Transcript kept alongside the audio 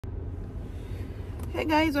Hey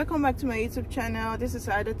guys, welcome back to my YouTube channel. This is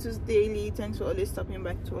Adatu's Daily. Thanks for always stopping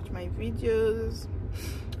back to watch my videos.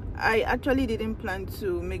 I actually didn't plan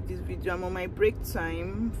to make this video. I'm on my break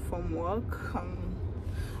time from work, on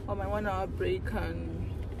my 1 hour break, and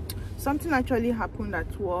something actually happened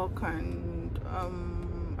at work, and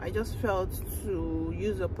I just felt to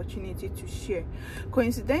use the opportunity to share.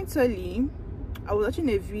 Coincidentally, I was watching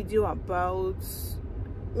a video about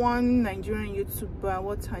one Nigerian YouTuber.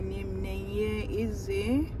 What's her name?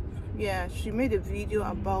 Yeah, she made a video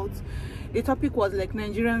about, the topic was like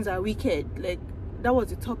Nigerians are wicked. Like, that was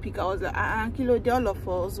the topic. I was like, kilo, all of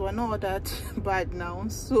us were not that bad now.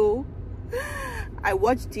 So I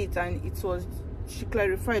watched it, and it was, she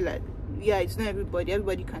clarified like, yeah, it's not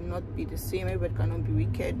everybody cannot be the same, everybody cannot be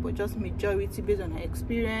wicked, but just majority based on her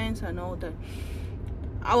experience and all that.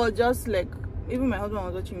 I was just like, even my husband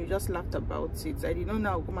was watching, we just laughed about it. I did not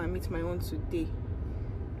know I'll come and meet my own today.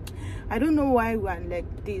 I don't know why we are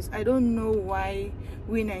like this. I don't know why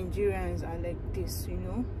we Nigerians are like this, you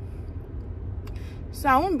know. So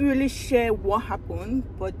I won't really share what happened,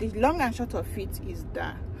 but the long and short of it is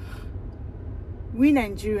that we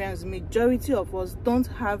Nigerians, majority of us, don't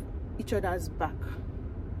have each other's back.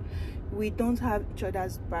 We don't have each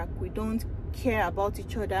other's back. We don't care about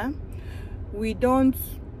each other. We don't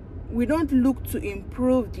look to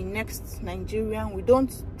improve the next Nigerian. We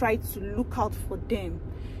don't try to look out for them,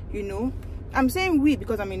 you know. I'm saying we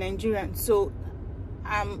because I'm a Nigerian, so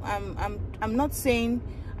I'm not saying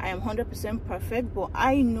I am 100% perfect, but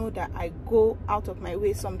I know that I go out of my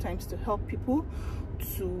way sometimes to help people,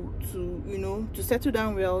 to you know, to settle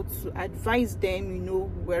down well, to advise them, you know.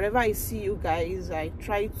 Wherever I see you guys, I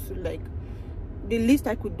try to, like, the least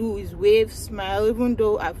I could do is wave, smile, even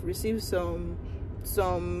though I've received some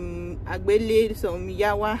agbele, some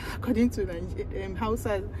yawa, according to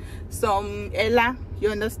Hausa, some ella, you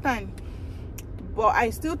understand. But I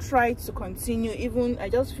still try to continue. Even I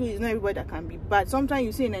just feel it's not everybody that can be bad. Sometimes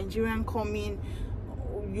you see a Nigerian coming,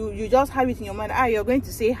 you just have it in your mind, you're going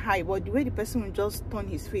to say hi, but the way the person will just turn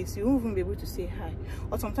his face, you won't even be able to say hi.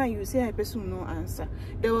 Or sometimes you say hi, person will not answer.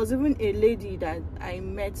 There was even a lady that I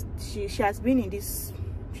met. She has been in this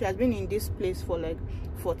place for like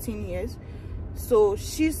 14 years. So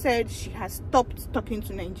she said she has stopped talking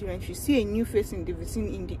to Nigerians. She see a new face in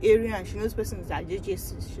the area, and she knows persons are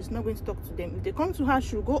JJCs. She's not going to talk to them. If they come to her,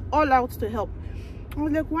 she'll go all out to help. I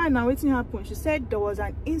was like, why now? What's happened? She said there was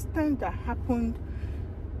an instance that happened.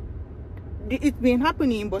 It's been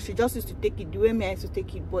happening, but she just used to take it the way me I used to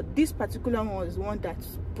take it. But this particular one was one that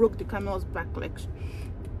broke the camel's back. Like,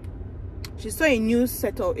 she saw a new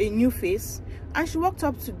face, and she walked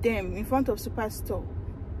up to them in front of Superstore.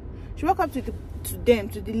 She walked up to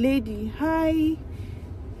the lady, hi.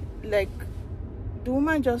 Like, the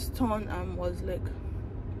woman just turned and was like,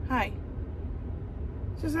 hi.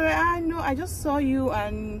 She said, no, I just saw you.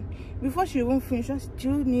 And before she even finished, she said, do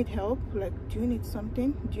you need help? Like, do you need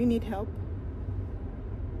something? Do you need help?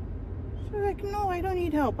 She was like, no, I don't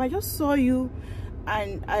need help. I just saw you,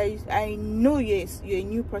 and I know you're a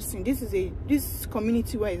new person. This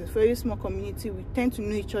community where it's a very small community, we tend to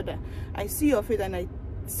know each other. I see your face, and I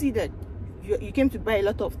see that you came to buy a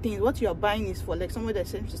lot of things. What you're buying is for like someone that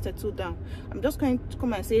seems to settle down. I'm just going to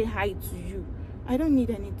come and say hi to you. I don't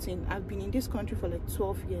need anything. I've been in this country for like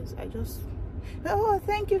 12 years. I just, oh,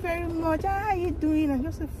 thank you very much. How are you doing? I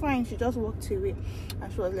just said fine. She just walked away,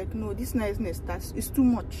 and she was like, no, this niceness, is too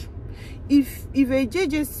much. If a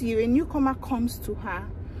JJC, a newcomer, comes to her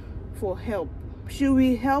for help, she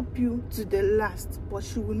will help you to the last, but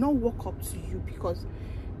she will not walk up to you because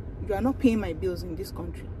you are not paying my bills in this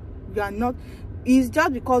country. You are not. It's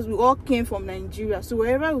just because we all came from Nigeria. So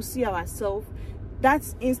wherever we see ourselves,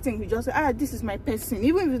 that's instinct. We just say, this is my person.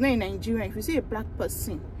 Even if it's not in Nigeria, if you see a black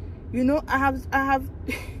person, you know, I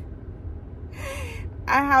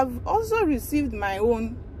have also received my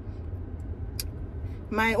own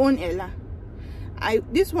Ella.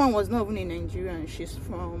 This one was not even in Nigeria, and she's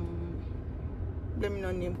from, let me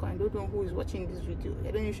not name, I don't know who is watching this video.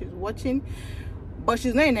 I don't know if she's watching, but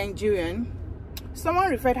she's not a Nigerian. Someone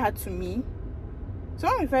referred her to me,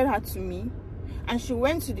 and she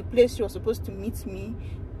went to the place she was supposed to meet me.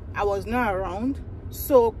 I was not around,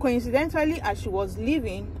 so coincidentally, as she was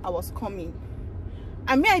leaving, I was coming.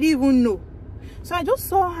 I mean, I didn't even know. So I just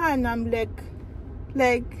saw her, and I'm like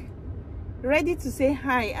ready to say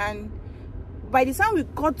hi, and by the time we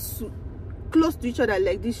got close to each other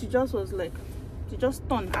like this, she just was like, she just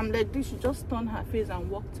turned. I'm like this, she just turned her face and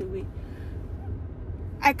walked away.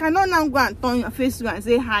 I cannot now go and turn your face to and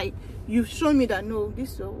say hi. You've shown me that no,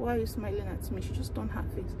 this, why are you smiling at me? She just turned her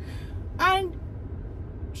face. And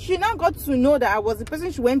she now got to know that I was the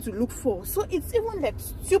person she went to look for. So it's even like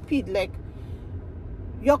stupid. Like,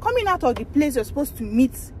 you're coming out of the place you're supposed to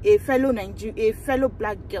meet a fellow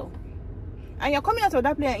black girl, and you're coming out of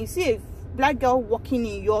that place and you see a black girl walking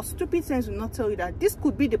in. Your stupid sense will not tell you that this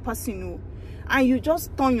could be the person who, and you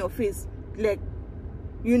just turn your face, like,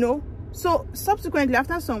 you know. So subsequently,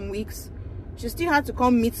 after some weeks, she still had to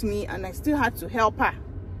come meet me, and I still had to help her,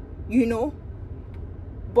 you know.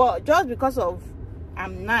 But just because of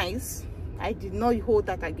I'm nice, I did not hold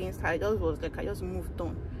that against her. I just was like, I just moved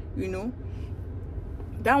on, you know.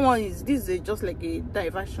 That one is, this is just like a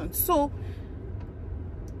diversion. So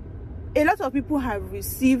a lot of people have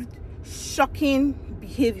received shocking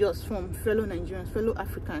behaviors from fellow Nigerians, fellow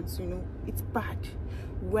Africans, you know. It's bad.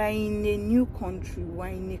 We're in a new country. We're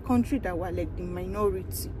in a country that we're like the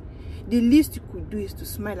minority. The least you could do is to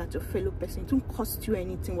smile at your fellow person. It won't cost you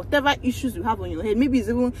anything. Whatever issues you have on your head, maybe it's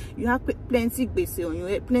even you have plenty base on your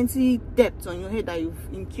head, plenty debt on your head that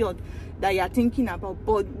you've incurred, that you're thinking about,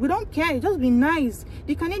 but we don't care. Just be nice.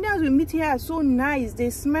 The Canadians we meet here are so nice. They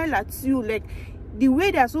smile at you, like the way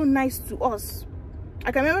they are so nice to us.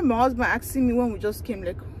 I can remember my husband asking me when we just came,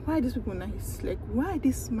 like, why are these people nice? Like, why are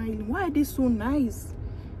they smiling? Why are they so nice?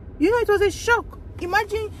 You know, it was a shock.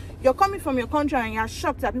 Imagine you're coming from your country and you're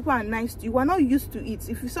shocked that people are nice to you. We're not used to it.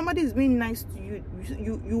 If somebody is being nice to you,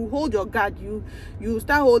 you hold your guard. You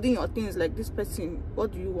start holding your things like, this person,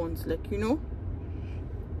 what do you want? Like, you know.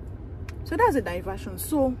 So that's a diversion.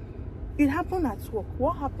 So it happened at work.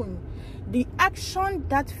 What happened? The action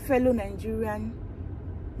that fellow Nigerian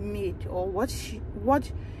made, or what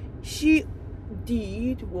she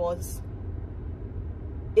did, was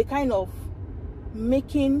a kind of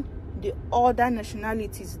making the other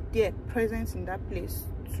nationalities there present in that place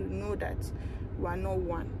to know that we are not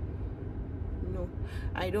one. No,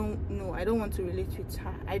 I don't want to relate with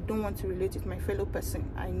her. I don't want to relate with my fellow person.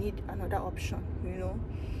 I need another option, you know.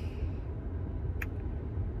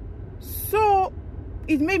 So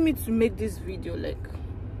it made me to make this video, like,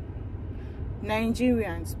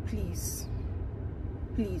 Nigerians, please,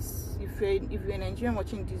 if you're a Nigerian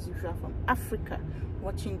watching this, if you are from Africa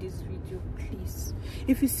watching this video, please,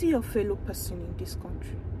 if you see your fellow person in this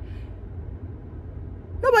country,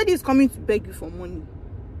 nobody is coming to beg you for money.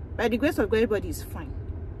 By the grace of God, everybody is fine.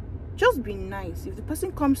 Just be nice. If the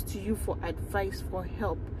person comes to you for advice, for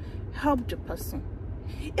help the person.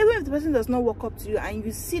 Even if the person does not walk up to you and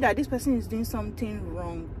you see that this person is doing something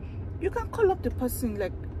wrong, you can call up the person,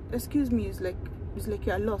 like, excuse me, it's like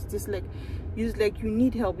you are lost, it's like you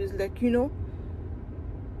need help, it's like, you know,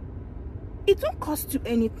 it won't cost you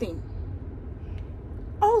anything.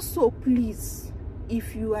 Also, please,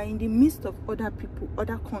 if you are in the midst of other people,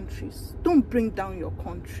 other countries, don't bring down your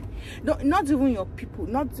country. Not even your people,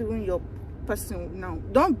 not even your person now.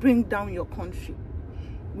 Don't bring down your country.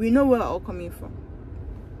 We know where we're all coming from.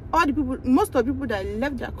 All the people, most of the people that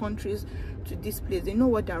left their countries to this place, they know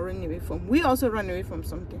what they're running away from. We also run away from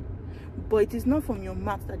something. But it is not from your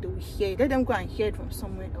mouth that they will hear it. Let them go and hear it from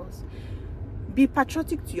somewhere else. Be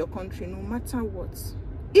patriotic to your country, no matter what.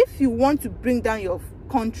 If you want to bring down your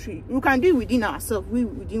country, we can do it within ourselves.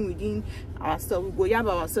 Within ourselves. We go yab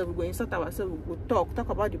ourselves, we go insult ourselves, we go talk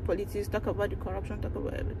about the politics, talk about the corruption, talk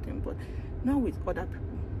about everything, but not with other people.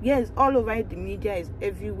 Yes, all over the media is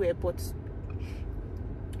everywhere, but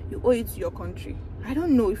you owe it to your country. I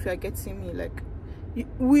don't know if you are getting me. Like,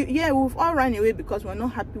 we've all run away because we're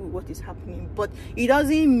not happy with what is happening, but it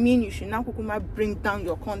doesn't mean you should now bring down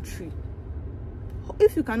your country.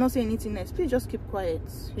 If you cannot say anything else, please just keep quiet,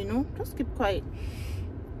 you know. Just keep quiet.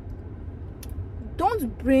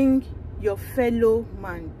 Don't bring your fellow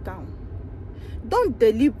man down. Don't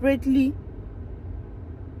deliberately,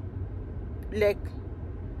 like,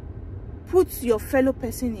 put your fellow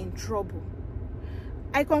person in trouble.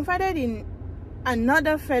 I confided in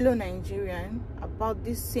another fellow Nigerian about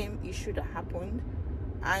this same issue that happened,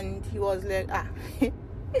 and he was like,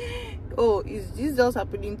 oh, is this just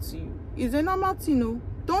happening to you? It's a normal thing, no?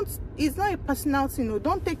 It's not a personal thing, no?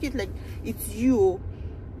 Don't take it like it's you.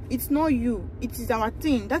 It's not you. It is our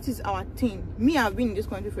thing. That is our thing. Me, I've been in this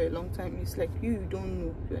country for a long time. It's like you don't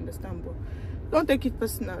know, you understand, but don't take it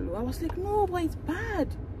personal. I was like, no, but it's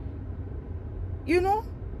bad, you know.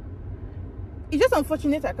 It's just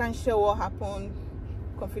unfortunate I can't share what happened,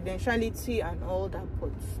 confidentiality and all that,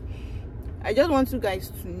 but I just want you guys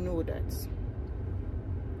to know that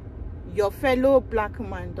your fellow black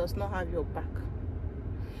man does not have your back.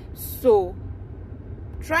 So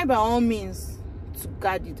try by all means to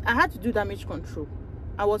guard it. I had to do damage control.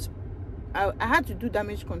 I had to do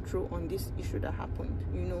damage control on this issue that happened,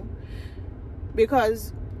 you know,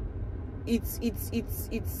 because it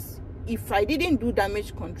if I didn't do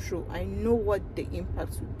damage control, I know what the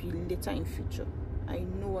impact would be later in future. I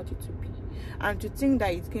know what it would be. And to think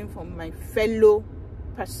that it came from my fellow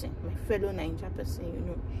person, my fellow Nigerian person, you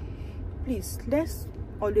know, please, let's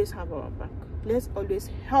always have our back. Let's always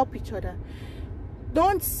help each other.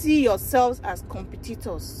 Don't see yourselves as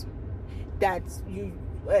competitors, that you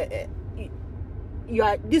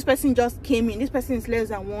are, this person just came in, this person is less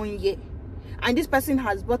than 1 year, and this person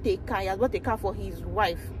has bought a car. He has bought a car for his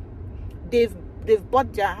wife. They've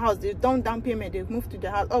bought their house, they've done down payment, they've moved to the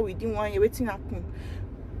house. Oh, within 1 year, waiting happen.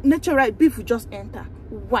 Natural beef will just enter.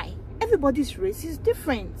 Why? Everybody's race is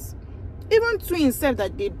different. Even twins self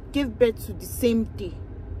that they gave birth to the same day,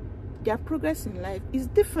 their progress in life is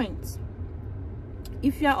different.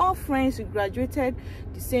 If you are all friends, you graduated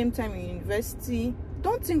the same time in university,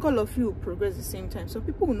 don't think all of you will progress the same time. Some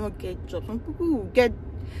people will not get jobs. Some people will get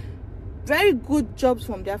very good jobs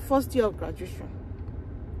from their first year of graduation.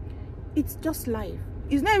 It's just life.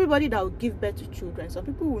 It's not everybody that will give birth to children. Some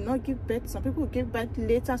people will not give birth. Some people will give birth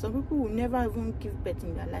later. Some people will never even give birth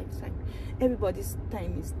in their lifetime. Everybody's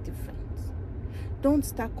time is different. Don't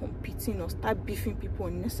start competing or start beefing people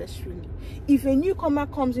unnecessarily. If a newcomer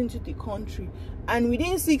comes into the country and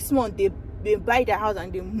within 6 months they buy their house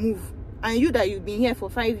and they move, and you that you've been here for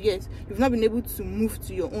 5 years, you've not been able to move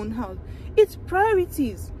to your own house, it's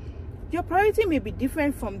priorities. Your priority may be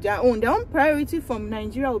different from their own. Their own priority from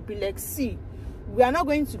Nigeria will be like, see, we are not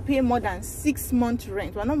going to pay more than 6 months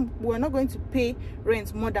rent. We're not going to pay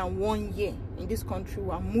rent more than 1 year in this country.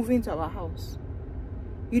 We are moving to our house.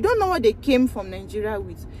 You don't know what they came from Nigeria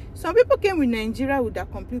with. Some people came with Nigeria with their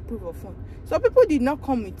complete proof of fund. Some people did not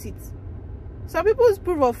come with it. Some people's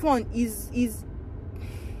proof of fund is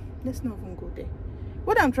let's not even go there.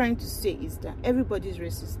 What I'm trying to say is that everybody's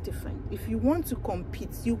race is different. If you want to compete,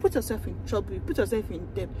 you put yourself in trouble, you put yourself in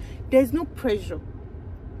debt. There's no pressure.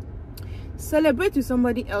 Celebrate with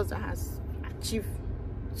somebody else that has achieved,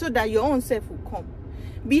 so that your own self will come.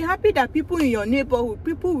 Be happy that people in your neighborhood,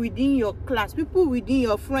 people within your class, people within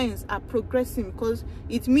your friends are progressing, because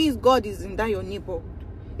it means God is in that your neighborhood.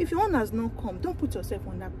 If your own has not come, don't put yourself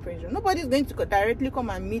under pressure. Nobody's going to directly come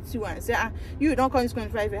and meet you and say, you don't come to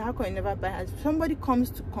 25, how can you never buy it? If somebody comes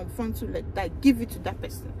to confront you like that, give it to that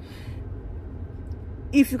person.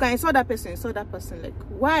 If you can insult that person, like,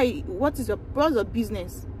 why? What's your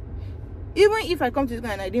business? Even if I come to this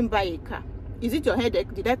guy and I didn't buy a car, is it your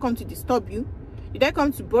headache? Did I come to disturb you? Did I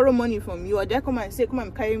come to borrow money from you? Or did I come and say, come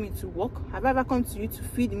and carry me to work? Have I ever come to you to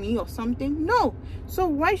feed me or something? No. So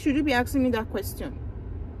why should you be asking me that question?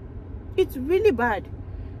 It's really bad.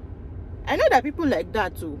 I know that people like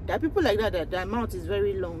that too. There are people like that their mouth is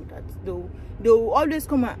very long, that they'll always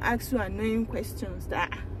come and ask you annoying questions.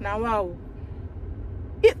 That now, wow.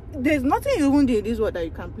 There's nothing you won't do in this world that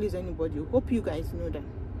you can please anybody. Hope you guys know that.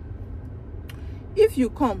 If you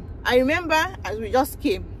come, I remember as we just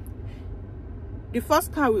came, the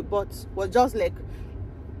first car we bought was just like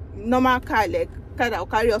normal car, like car that will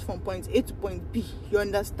carry us from point A to point B. You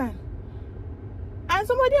understand? And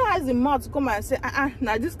somebody has the mouth to come and say,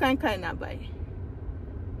 now this kind of car I buy.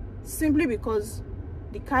 Simply because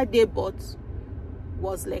the car they bought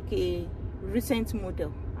was like a recent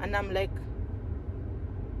model. And I'm like,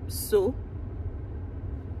 so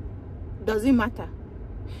does it matter?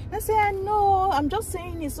 I say, no, I'm just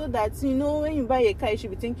saying it so that, you know, when you buy a car, you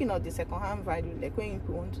should be thinking of the second-hand value, like when you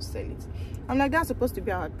want to sell it. I'm like, that's supposed to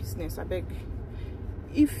be our business. I beg,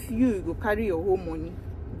 if you go carry your whole money,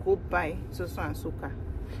 go buy so and so car,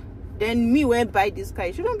 then me when buy this car,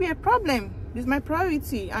 it shouldn't be a problem. It's my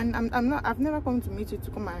priority, and I've never come to meet you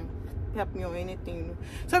to come and help me or anything, you know.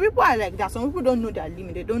 Some people are like that. Some people don't know their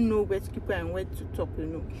limit. They don't know where to keep and where to talk, you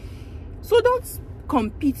know. So don't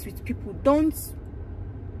compete with people. Don't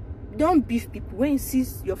beef people when you see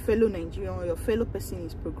your fellow Nigerian or your fellow person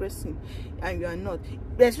is progressing and you are not.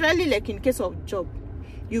 Especially like in case of job.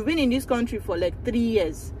 You've been in this country for like 3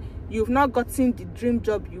 years. You've not gotten the dream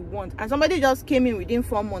job you want, and somebody just came in within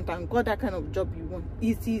 4 months and got that kind of job you want.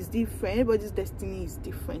 It is different. Everybody's destiny is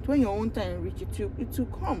different. When your own time reaches, it will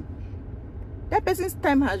come. That person's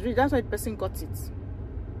time has reached. That's why the person got it.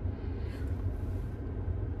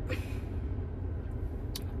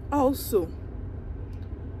 Also,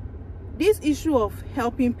 this issue of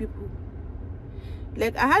helping people,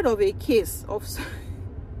 like I heard of a case of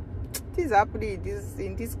this is happening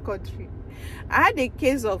in this country. I had a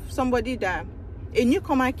case of somebody that a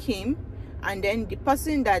newcomer came, and then the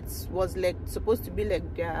person that was like supposed to be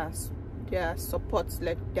like their support,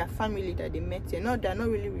 like their family that they met here, no, they're not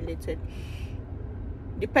really related.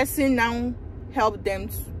 The person now helped them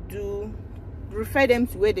to refer them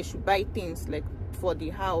to where they should buy things, like for the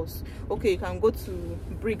house. Okay, you can go to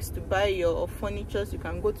Bricks to buy your furniture, you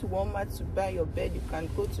can go to Walmart to buy your bed, you can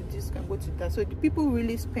go to this, you can go to that. So the people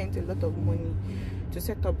really spent a lot of money to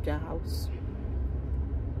set up their house.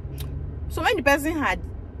 So when the person had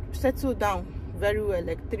settled down very well,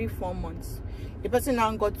 like 3-4 months, the person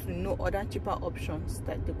now got to know other cheaper options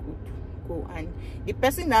that they could go, and the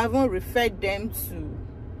person that even referred them to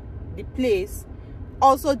the place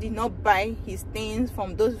also did not buy his things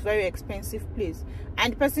from those very expensive places,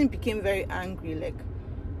 and the person became very angry. Like,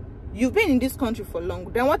 you've been in this country for long,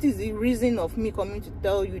 then what is the reason of me coming to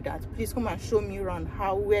tell you that please come and show me around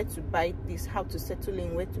where to buy this, how to settle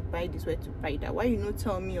in, where to buy this, where to buy that? Why you not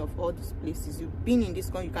tell me of all these places? You've been in this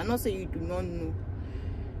country, you cannot say you do not know.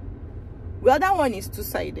 Well, that one is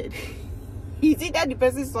two-sided. It's either the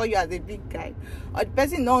person saw you as a big guy, or the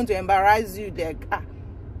person don't want to embarrass you, like,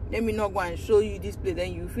 let me not go and show you this place,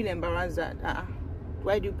 then you feel embarrassed that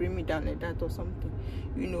why do you bring me down like that or something.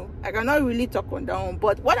 You know, I cannot really talk on that one.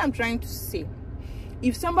 But what I'm trying to say,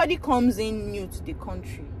 if somebody comes in new to the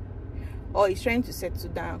country or is trying to settle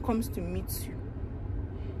down, comes to meet you,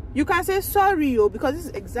 you can say sorry, because this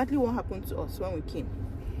is exactly what happened to us when we came.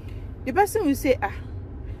 The person will say,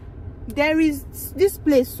 there is this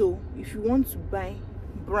place, so if you want to buy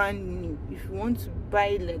brand new, if you want to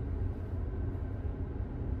buy like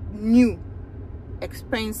new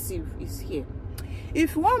expensive, is here.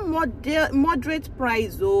 If you want moderate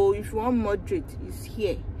price, if you want moderate, is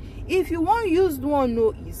here. If you want used one,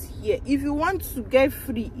 is here. If you want to get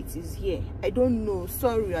free, it is here. I don't know,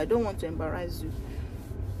 sorry, I don't want to embarrass you,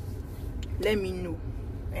 let me know.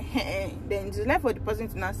 Then it's left for the person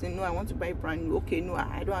to now say, no, I want to buy brand new. Okay, no,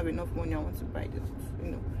 I don't have enough money, I want to buy this.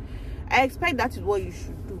 You know, I expect that is what you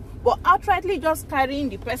should do. But outrightly just carrying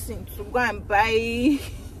the person to go and buy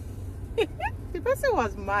the person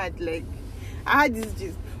was mad. Like, I had this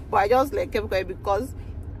gist, but I just like kept quiet because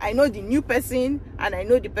I know the new person and I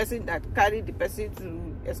know the person that carried the person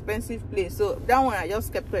to expensive place. So that one I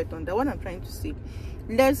just kept quiet on. That one I'm trying to say,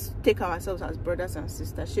 let's take ourselves as brothers and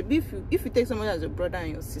sisters. Should be if you take someone as a brother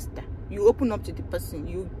and your sister, you open up to the person,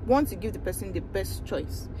 you want to give the person the best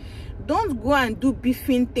choice. Don't go and do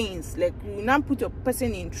beefing things, like you now put your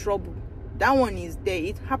person in trouble. That one is there,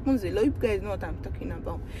 it happens a lot. You guys know what I'm talking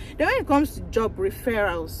about. Then when it comes to job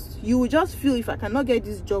referrals, you will just feel, if I cannot get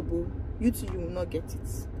this job, you too, you will not get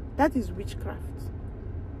it. That is witchcraft.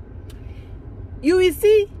 You will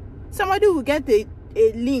see somebody will get a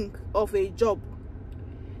link of a job,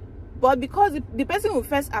 but because the person will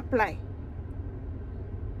first apply,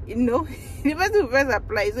 you know, the person will first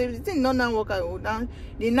apply. So if the thing not now work out,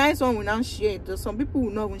 the nice one will now share it. Some people will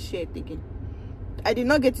not even share it again. I did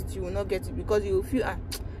not get it, you will not get it, because you will feel,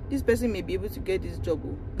 this person may be able to get this job.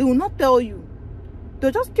 They will not tell you.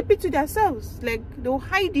 They'll just keep it to themselves. Like, they'll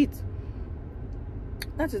hide it.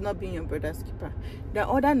 That is not being your brother's keeper. There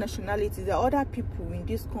are other nationalities, there are other people in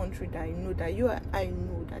this country that I know, that you and I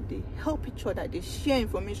know, that they help each other, they share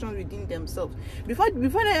information within themselves. Before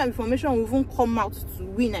that information will even come out to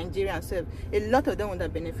we Nigerians, a lot of them would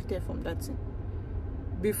have benefited from that thing.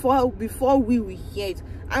 Before we will hear it.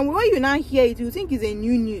 And when you now hear it, you think it's a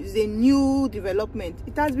new news, it's a new development.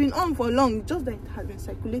 It has been on for long, it's just that it has been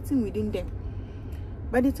circulating within them.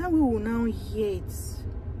 By the time we will now hear it,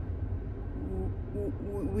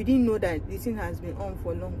 we didn't know that this thing has been on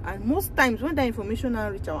for long. And most times when that information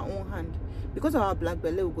now reach our own hand, because of our black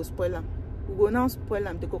belly, we go spoil them. We go now spoil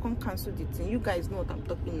them. They go come cancel the thing. You guys know what I'm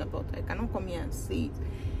talking about. I cannot come here and say it.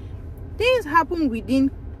 Things happen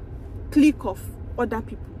within click of other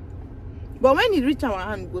people, but when it reach our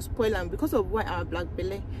hand, we go spoil them because of why our black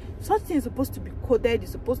belly. Such thing is supposed to be coded,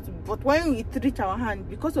 it's supposed to, but when it reach our hand,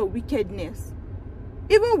 because of wickedness,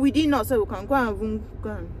 even within us, we can go and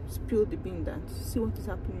spill the bean and see what is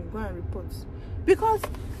happening, go and report. Because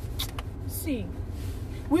see,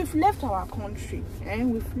 we've left our country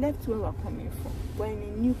and we've left where we're coming from. We're in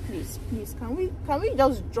a new place. Please, can we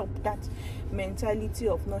just drop that mentality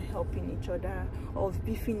of not helping each other, of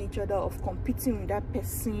beefing each other, of competing with that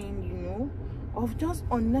person, you know, of just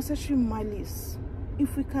unnecessary malice?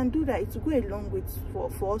 If we can do that, it will go a long way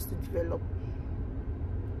for us to develop.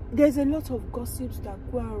 There's a lot of gossips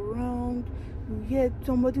that go around. You hear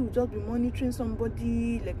somebody will just be monitoring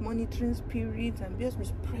somebody, like monitoring spirits, and just be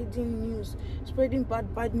spreading news, spreading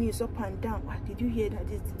bad news up and down. Did you hear that?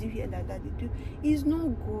 Did you hear that? Did you? It's no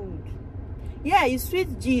good. Yeah, it's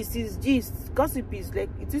sweet gist, it's gist. Gossip is like,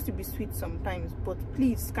 it used to be sweet sometimes, but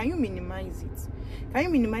please, can you minimize it? Can you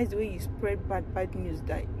minimize the way you spread bad news,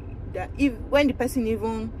 that if when the person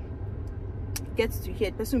even gets to hear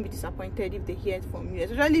it, the person will be disappointed if they hear it from you,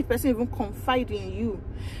 especially if the person even confide in you.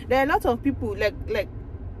 There are a lot of people, like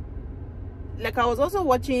like I was also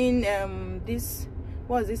watching this,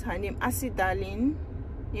 what is this, her name, Acid Darling.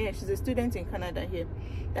 Yeah, she's a student in Canada here.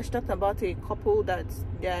 That she talked about a couple that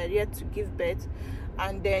they are yet to give birth,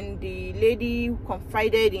 and then the lady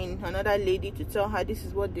confided in another lady to tell her this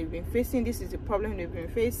is what they've been facing, this is the problem they've been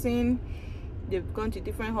facing. They've gone to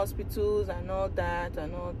different hospitals and all that,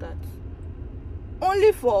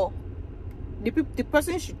 only for the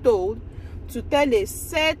person she told to tell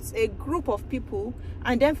a group of people,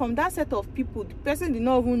 and then from that set of people, the person did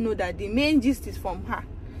not even know that the main gist is from her.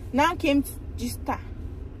 Now came to gist her.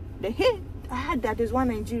 Hey, I heard that there's one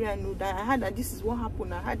Nigerian knew that. I heard that this is what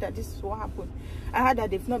happened. I heard that this is what happened. I heard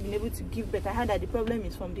that they've not been able to give birth. I heard that the problem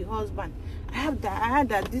is from the husband. I heard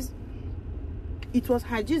that this. It was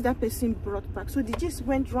her gist that person brought back. So the gist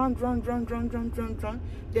went round.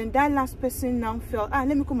 Then that last person now felt, let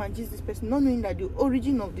me come and gist this person, not knowing that the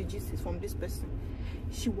origin of the gist is from this person.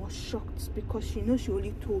 She was shocked because she knows she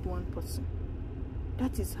only told one person.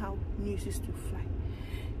 That is how news used to fly.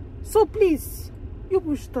 So please, you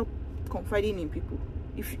will stop confiding in people.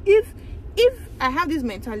 If I have this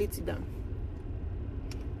mentality down,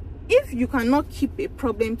 if you cannot keep a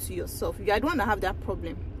problem to yourself, you are the one that have that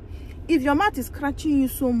problem. If your mouth is scratching you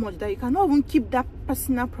so much that you cannot even keep that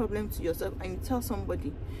personal problem to yourself and you tell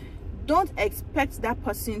somebody, don't expect that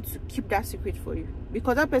person to keep that secret for you,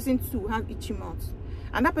 because that person too will have itchy mouth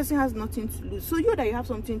and that person has nothing to lose. So you that you have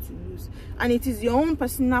something to lose and it is your own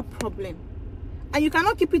personal problem and you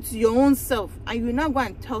cannot keep it to your own self and you will now go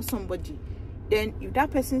and tell somebody, then if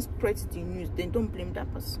that person spreads the news, then don't blame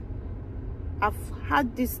that person. I've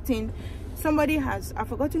had this thing, I've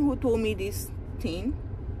forgotten who told me this thing,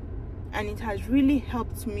 and it has really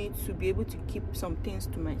helped me to be able to keep some things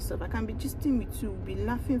to myself. I can be gisting with you, be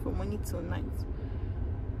laughing from morning till night,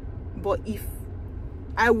 but if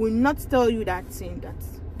I will not tell you that thing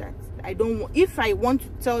that I don't want, if I want to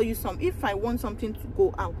tell you if I want something to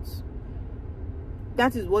go out,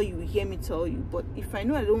 that is what you will hear me tell you. But if I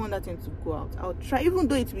know I don't want that thing to go out, I'll try, even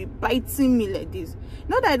though it will be biting me like this.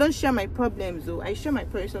 Not that I don't share my problems though, I share my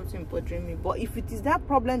problems, something bothering me, but if it is that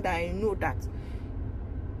problem that I know that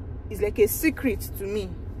is like a secret to me,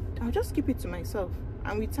 I'll just keep it to myself,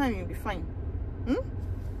 and with time you'll be fine.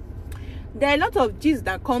 There are a lot of gist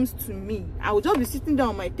that comes to me. I will just be sitting down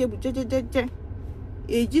on my table,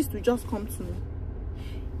 a gist will just come to me.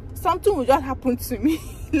 Something will just happen to me.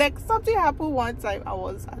 Like something happened one time. I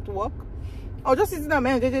was at work, I was just sitting down on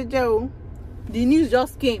my own, the news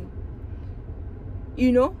just came,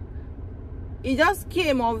 you know. It just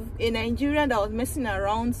came of a Nigerian that was messing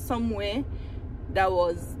around somewhere, that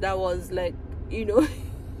was like, you know,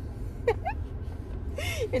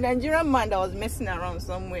 a Nigerian man that was messing around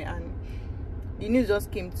somewhere, and the news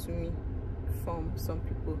just came to me from some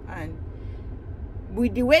people, and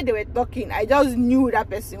with the way they were talking, I just knew that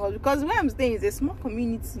person was, because where I'm staying is a small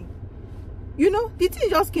community, you know. The thing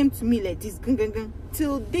just came to me like this,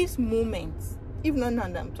 till this moment. Even now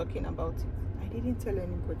that I'm talking about it, I didn't tell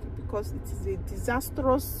anybody, because it is a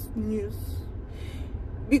disastrous news.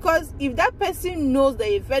 Because if that person knows that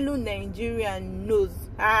a fellow Nigerian knows,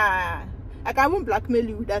 I can't even blackmail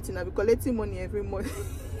you with that thing. I'll be collecting money every month.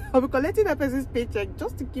 I'll be collecting that person's paycheck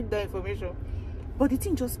just to keep that information. But the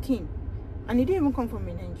thing just came, and it didn't even come from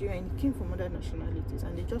a Nigerian, it came from other nationalities,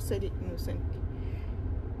 and they just said it innocently.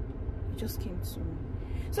 It just came to me.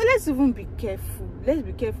 So let's even be careful. Let's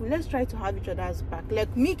be careful. Let's try to have each other's back.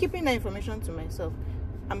 Like me keeping that information to myself,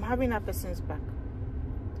 I'm having that person's back.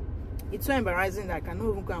 It's so embarrassing that I cannot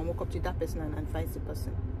even go and walk up to that person and advise the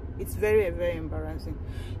person. It's very, very embarrassing.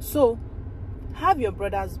 So have your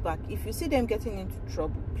brothers back. If you see them getting into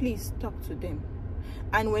trouble, please talk to them.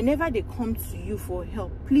 And whenever they come to you for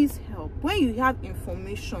help, please help. When you have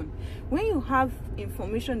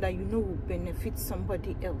information that you know will benefit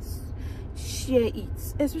somebody else, share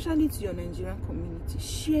it, especially to your Nigerian community.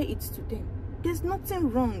 Share it to them. There's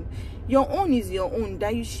nothing wrong. Your own is your own.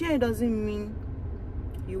 That you share doesn't mean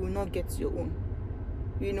you will not get your own.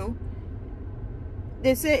 You know,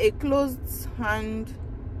 they say a closed hand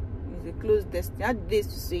is a closed destiny. I had days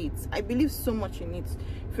to say it. I believe so much in it,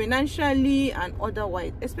 financially and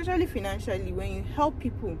otherwise. Especially financially, when you help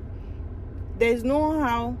people, there's no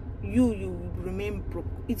how you remain broke.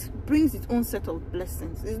 It brings its own set of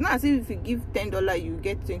blessings. It's not as if you give $10 you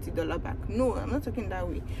get $20 back. No, I'm not talking that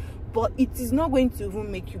way. But it is not going to even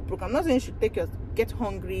make you broke. I'm not saying you should get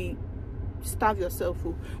hungry, starve yourself,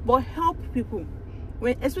 but help people.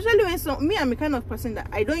 Especially when me, I'm the kind of person that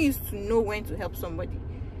I don't used to know when to help somebody.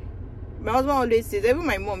 My husband always says, even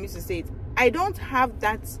my mom used to say it, I don't have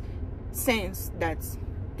that sense that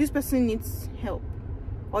this person needs help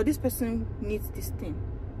or this person needs this thing.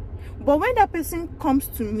 But when that person comes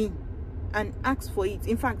to me and ask for it.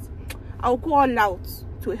 In fact, I'll go all out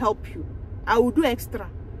to help you. I will do extra.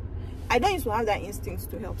 I don't used to have that instinct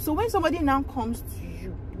to help. So when somebody now comes to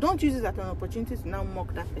you, don't use it as an opportunity to now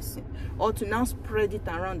mock that person or to now spread it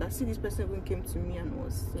around that, see, this person even came to me and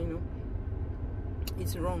was, you know,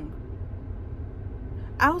 it's wrong.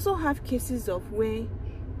 I also have cases of where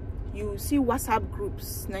you see WhatsApp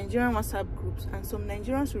groups, Nigerian WhatsApp groups, and some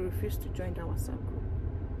Nigerians will refuse to join that WhatsApp group.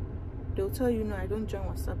 They'll tell you, no, I don't join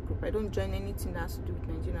WhatsApp group. I don't join anything that has to do with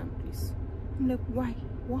Nigerian police. I'm like, why?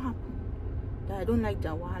 What happened? That I don't like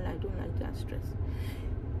their wahala, I don't like their stress.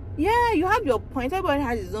 Yeah, you have your point. Everybody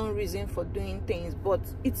has his own reason for doing things, but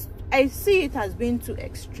I see it as being too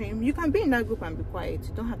extreme. You can be in that group and be quiet.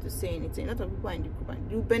 You don't have to say anything. A lot of people are in the group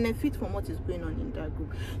and you benefit from what is going on in that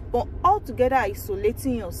group. But altogether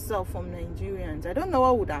isolating yourself from Nigerians, I don't know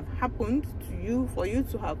what would have happened to you for you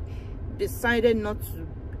to have decided not to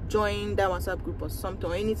join that WhatsApp group or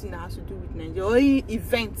something, or anything that has to do with Nigeria, or any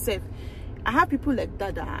event safe. I have people like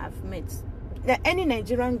that I have met. Like any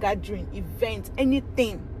Nigerian gathering, event,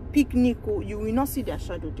 anything, picnic, you will not see their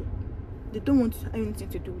shadow there. They don't want anything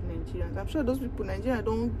to do with Nigerians. I'm sure those people, Nigeria,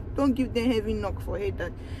 don't give them heavy knock for head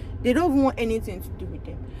that they don't want anything to do with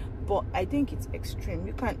them. But I think it's extreme.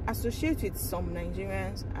 You can associate with some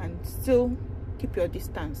Nigerians and still keep your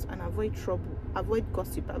distance and avoid trouble, avoid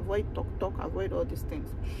gossip, avoid talk, avoid all these things.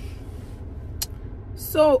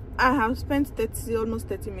 So I have spent almost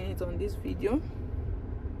 30 minutes on this video.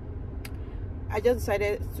 I just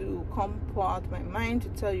decided to come pour out my mind to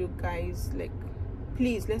tell you guys, like,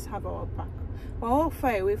 please, let's have our back. We're all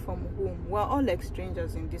far away from home. We're all like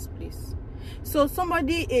strangers in this place. So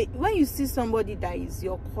somebody, when you see somebody that is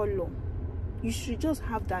your color, you should just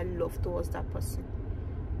have that love towards that person.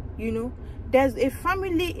 You know, there's a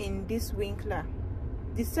family in this Winkler.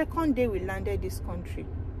 The second day we landed this country,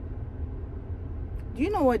 do you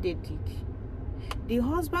know what they did? The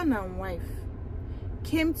husband and wife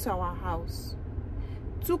came to our house,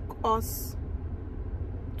 took us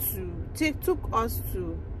to it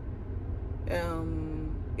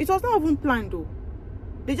was not even planned though.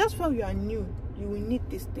 They just felt you are new, you will need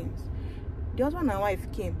these things. The husband and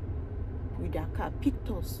wife came with their car, picked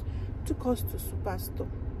us, took us to Superstore,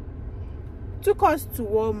 took us to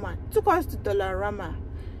Walmart, took us to Dollarama.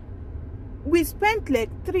 We spent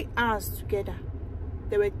like 3 hours together.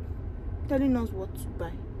 They were telling us what to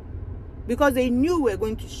buy because they knew we were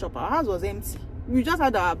going to shop. Our house was empty. We just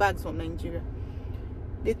had our bags from Nigeria.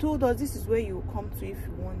 They told us, this is where you will come to if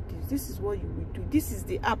you want this. This is what you will do. This is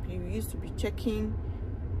the app you use to be checking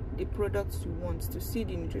the products you want to see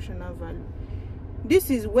the nutritional value. This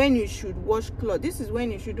is when you should wash clothes. This is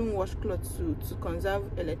when you shouldn't wash clothes to conserve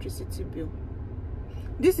electricity bill.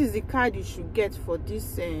 This is the card you should get for this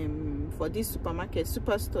supermarket,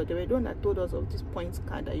 Superstore. They were the one that told us of this points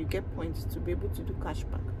card that you get points to be able to do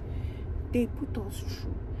cashback. They put us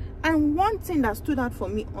through. And one thing that stood out for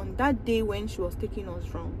me on that day when she was taking us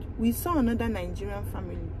round, we saw another Nigerian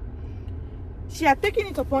family. She had taken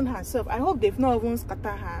it upon herself. I hope they've not even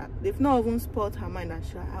scattered her. They've not even spoiled her mind. And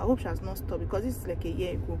I hope she has not stopped, because this is like a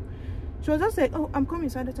year ago. She was just like, oh, I'm coming,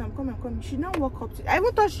 Saturday, I'm coming. She now walked up to, I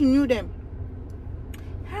even thought she knew them.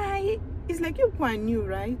 Hi, it's like, you people are new,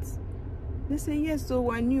 right? They say, yes, so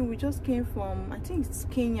we're new. We just came from, I think it's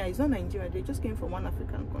Kenya. It's not Nigeria. They just came from one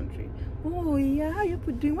African country. Oh, yeah, how you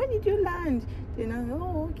people doing? When did you land? They now,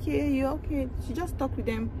 oh, okay, you're okay. She just talked with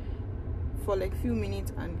them for like a few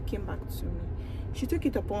minutes and came back to me. She took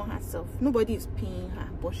it upon herself. Nobody is paying her,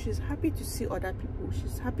 but she's happy to see other people.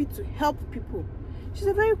 She's happy to help people. She's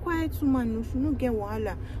a very quiet woman. She don't get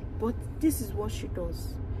wahala, but this is what she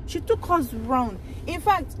does. She took us round. In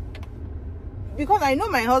fact, because I know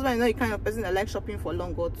my husband is not the kind of person that likes shopping for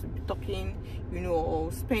long or to be talking, you know,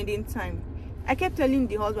 or spending time. I kept telling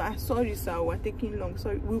the husband, sorry sir, we're taking long.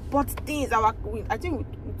 Sorry, we bought things. I think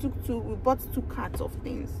we bought 2 carts of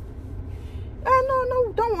things.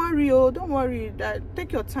 No, don't worry, oh, don't worry.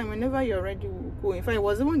 Take your time. Whenever you're ready, we'll go. In fact, it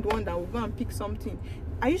was even the one that will go and pick something.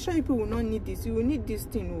 Are you sure people will not need this? You will need this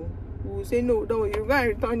thing. Oh. We will say no, don't worry, you're going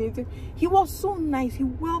to return it. He was so nice. He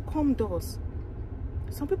welcomed us.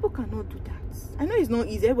 Some people cannot do that. I know it's not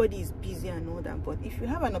easy. Everybody is busy and all that, but if you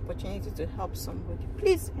have an opportunity to help somebody,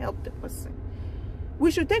 please help the person.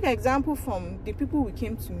 We should take an example from the people we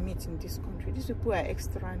came to meet in this country. These people are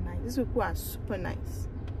extra nice. These people are super nice.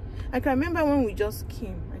 I can remember when we just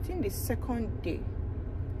came, I think the second day,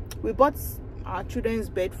 we bought our children's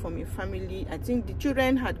bed from a family. I think the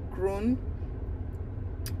children had grown.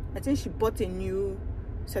 I think she bought a new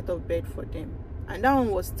set of bed for them. And that one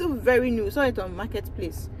was still very new. We saw it on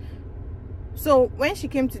Marketplace. So when she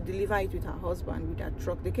came to deliver it with her husband, with her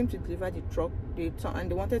truck, they came to deliver the truck,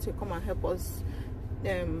 and they wanted to come and help us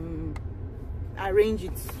arrange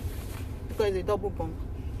it because it's a double bunk.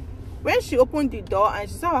 When she opened the door and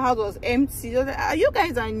she saw her house was empty, she was like, "Are you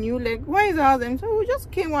guys are new? Like, why is the house empty?" So we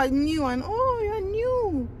just came out new, and oh, you're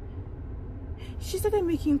new. She started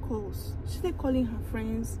making calls. She started calling her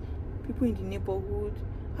friends, people in the neighborhood.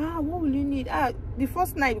 What will you need? The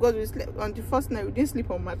first night, because we slept on the first night, we didn't sleep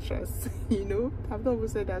on mattress. You know, I've not even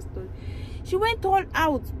said that story. She went all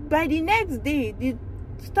out. By the next day, the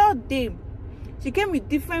third day, she came with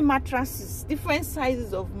different mattresses, different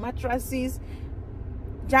sizes of mattresses,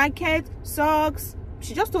 jacket, socks.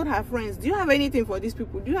 She just told her friends, "Do you have anything for these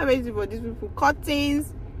people? Do you have anything for these people?"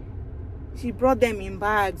 Curtains. She brought them in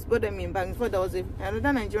bags. Before there was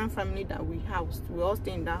another Nigerian family that we housed. We all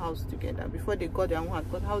stayed in that house together. Before they got their own house,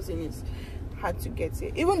 because housing is hard to get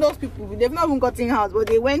here. Even those people, they've not even gotten house, but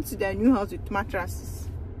they went to their new house with mattresses.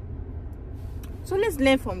 So let's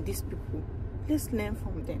learn from these people. Let's learn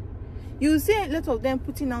from them. You see a lot of them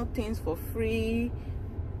putting out things for free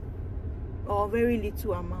or very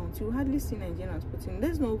little amount. You hardly see Nigerians putting.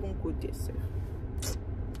 Let's not even go there, sir.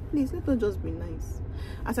 Please, let us just be nice.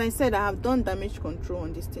 As I said, I have done damage control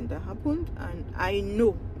on this thing that happened, and I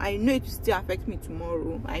know it will still affect me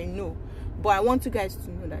tomorrow. I know, but I want you guys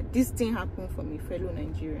to know that this thing happened from a fellow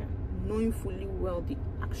Nigerian, knowing fully well the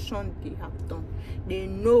action they have done. They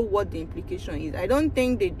know what the implication is. I don't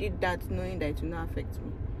think they did that knowing that it will not affect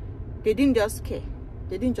me. They didn't just care.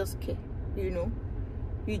 They didn't just care. You know,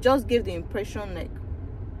 you just gave the impression like,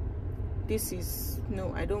 this is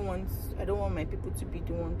no, I don't want my people to be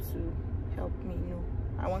the one to help me. No,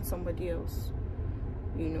 I want somebody else.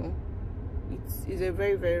 You know, it's a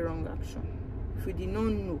very, very wrong action. If you did not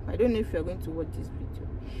know, I don't know if you're going to watch this video,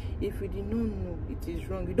 if you did not know, it is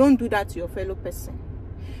wrong. You don't do that to your fellow person.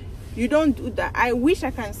 You don't do that. I wish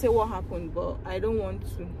I can say what happened, but I don't want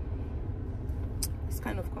to. It's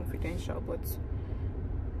kind of confidential, but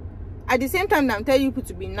at the same time I'm telling people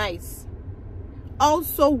to be nice,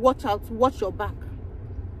 also watch out, watch your back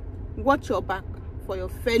for your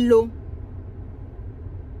fellow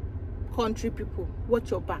country people.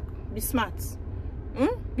 Watch your back. Be smart.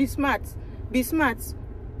 Be smart.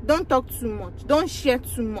 Don't talk too much, don't share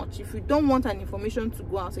too much. If you don't want an information to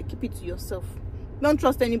go out, so keep it to yourself. Don't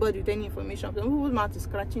trust anybody with any information. Some people's mouth is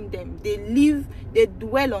scratching them. They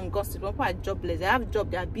dwell on gossip. People are jobless. They have a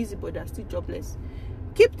job, they are busy, but they are still jobless.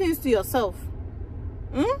 Keep things to yourself.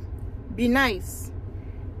 Be nice.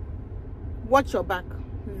 Watch your back.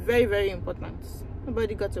 Very, very important.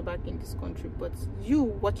 Nobody got your back in this country, but you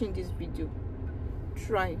watching this video,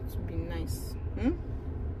 try to be nice.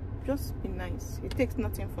 Just be nice. It takes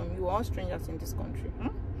nothing from you. We're all strangers in this country.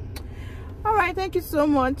 All right, thank you so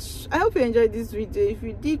much. I hope you enjoyed this video. If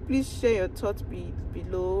you did, please share your thoughts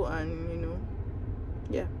below, and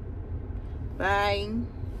yeah, bye.